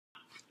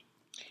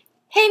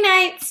Hey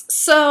Knights!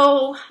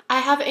 So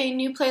I have a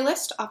new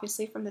playlist,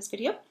 obviously from this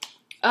video,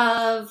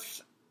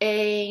 of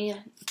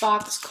a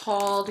box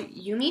called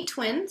Yumi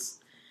Twins.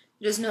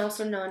 It is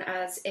also known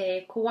as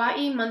a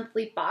Kawaii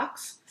monthly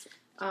box.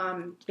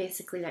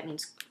 Basically that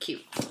means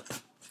cute.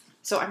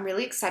 So I'm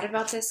really excited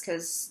about this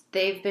because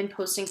they've been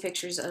posting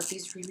pictures of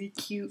these really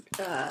cute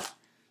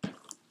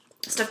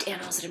stuffed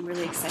animals that I'm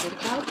really excited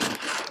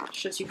about.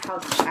 Shows you how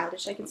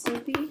childish I can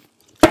still be.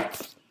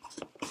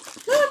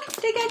 Look,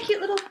 they got a cute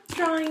little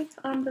drawing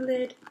on the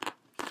lid.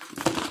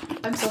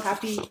 I'm so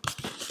happy.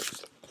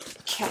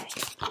 Okay.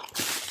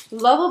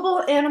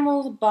 Lovable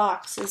Animals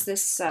box is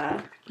this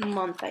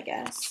month, I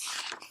guess.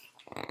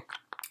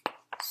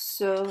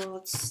 So,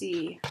 let's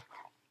see.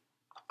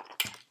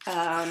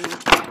 I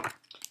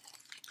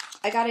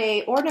got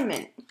a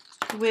ornament,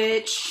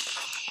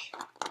 which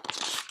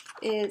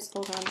is,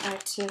 hold on, I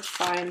have to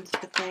find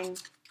the thing.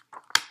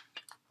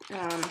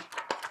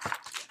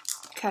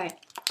 Okay.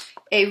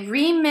 A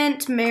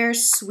Remint Mare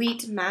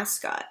Sweet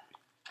Mascot.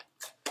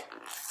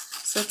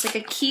 So it's like a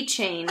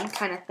keychain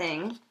kind of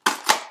thing.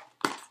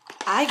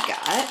 I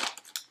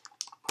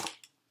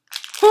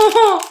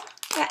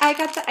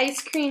got the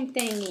ice cream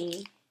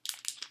thingy.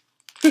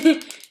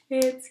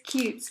 It's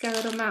cute. It's got a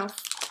little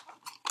mouth.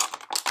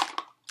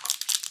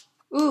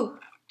 Ooh.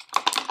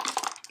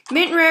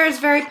 Mint Rare is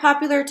very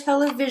popular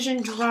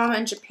television drama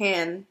in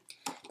Japan.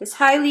 This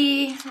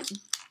highly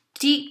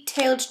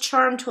detailed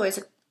charm toy is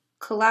a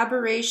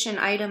collaboration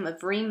item of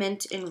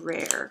Remint and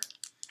Rare.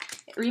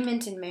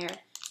 Remint and Mare.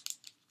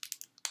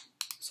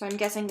 So I'm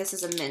guessing this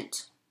is a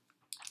mint.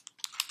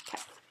 Okay.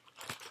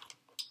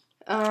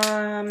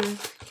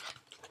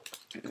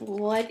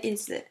 What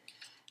is it?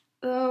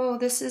 Oh,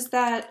 this is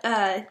that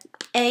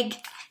egg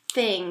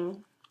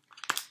thing.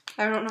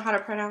 I don't know how to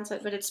pronounce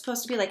it, but it's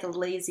supposed to be like a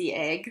lazy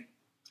egg.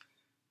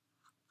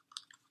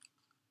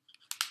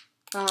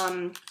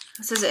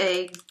 This is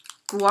a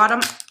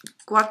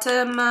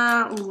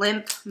Guatemala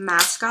limp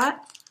mascot.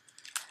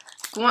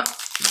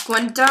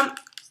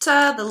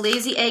 Guandamta, the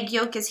lazy egg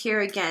yolk, is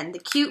here again. The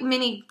cute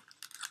mini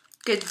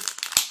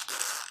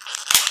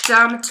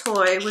Gadam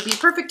toy would be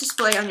perfect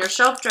display on your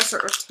shelf, dresser,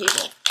 or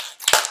table.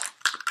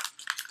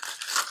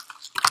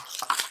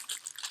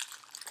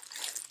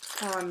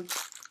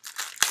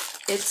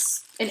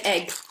 It's an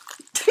egg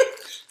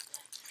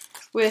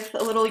with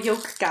a little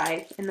yolk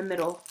guy in the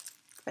middle.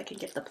 If I can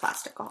get the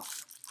plastic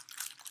off.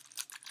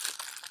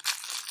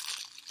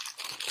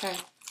 Okay,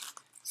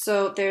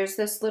 so there's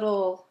this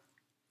little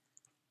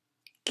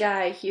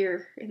guy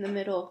here in the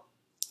middle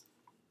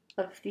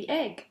of the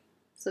egg.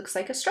 This looks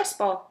like a stress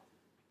ball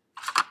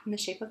in the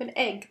shape of an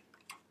egg.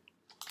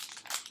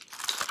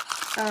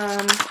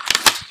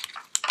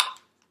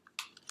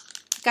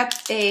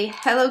 Got a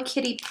Hello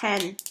Kitty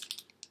pen.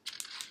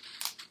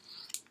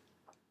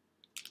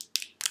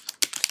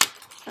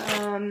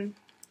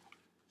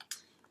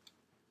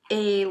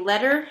 A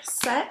letter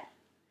set.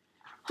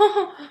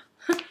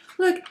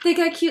 Look, they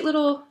got cute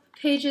little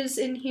pages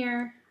in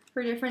here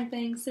for different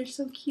things. They're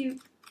so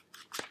cute.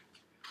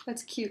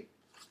 That's cute.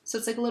 So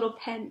it's like a little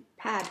pen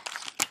pad.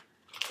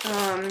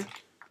 I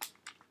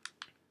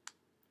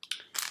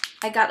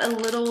got a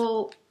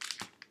little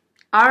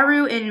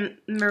Aru and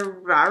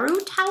Miraru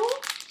towel.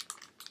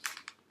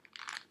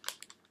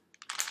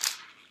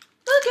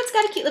 Look, it's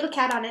got a cute little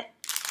cat on it.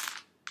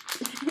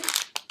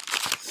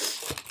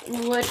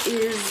 What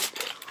is...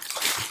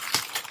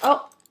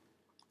 Oh,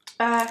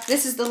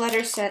 this is the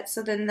letter set.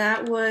 So then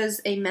that was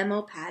a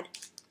memo pad.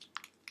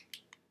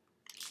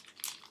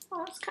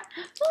 Oh,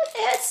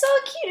 it's so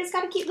cute. It's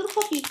got a cute little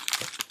puppy.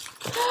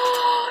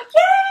 Yay!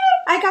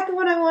 I got the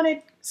one I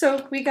wanted.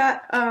 So we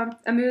got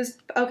Amu's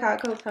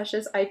Okako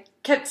plushes. I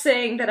kept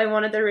saying that I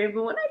wanted the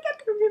rainbow one. I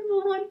got the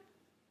rainbow one.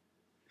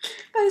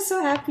 I was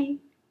so happy.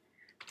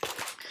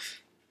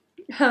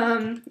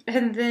 And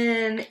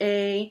then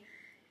a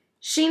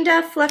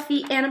Shinda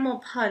Fluffy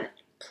Animal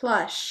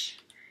plush.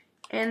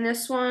 And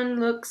this one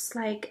looks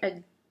like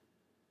a...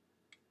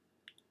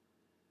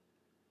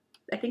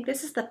 I think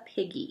this is the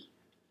piggy.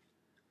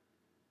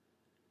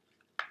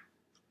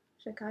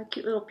 So I got a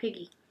cute little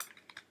piggy.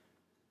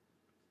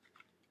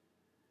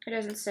 It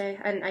doesn't say,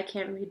 and I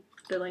can't read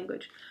the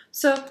language.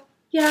 So,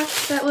 yeah,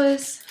 that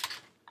was...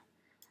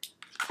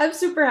 I'm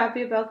super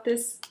happy about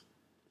this.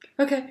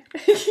 Okay.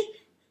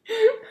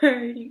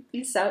 Alrighty,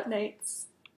 peace out, Knights.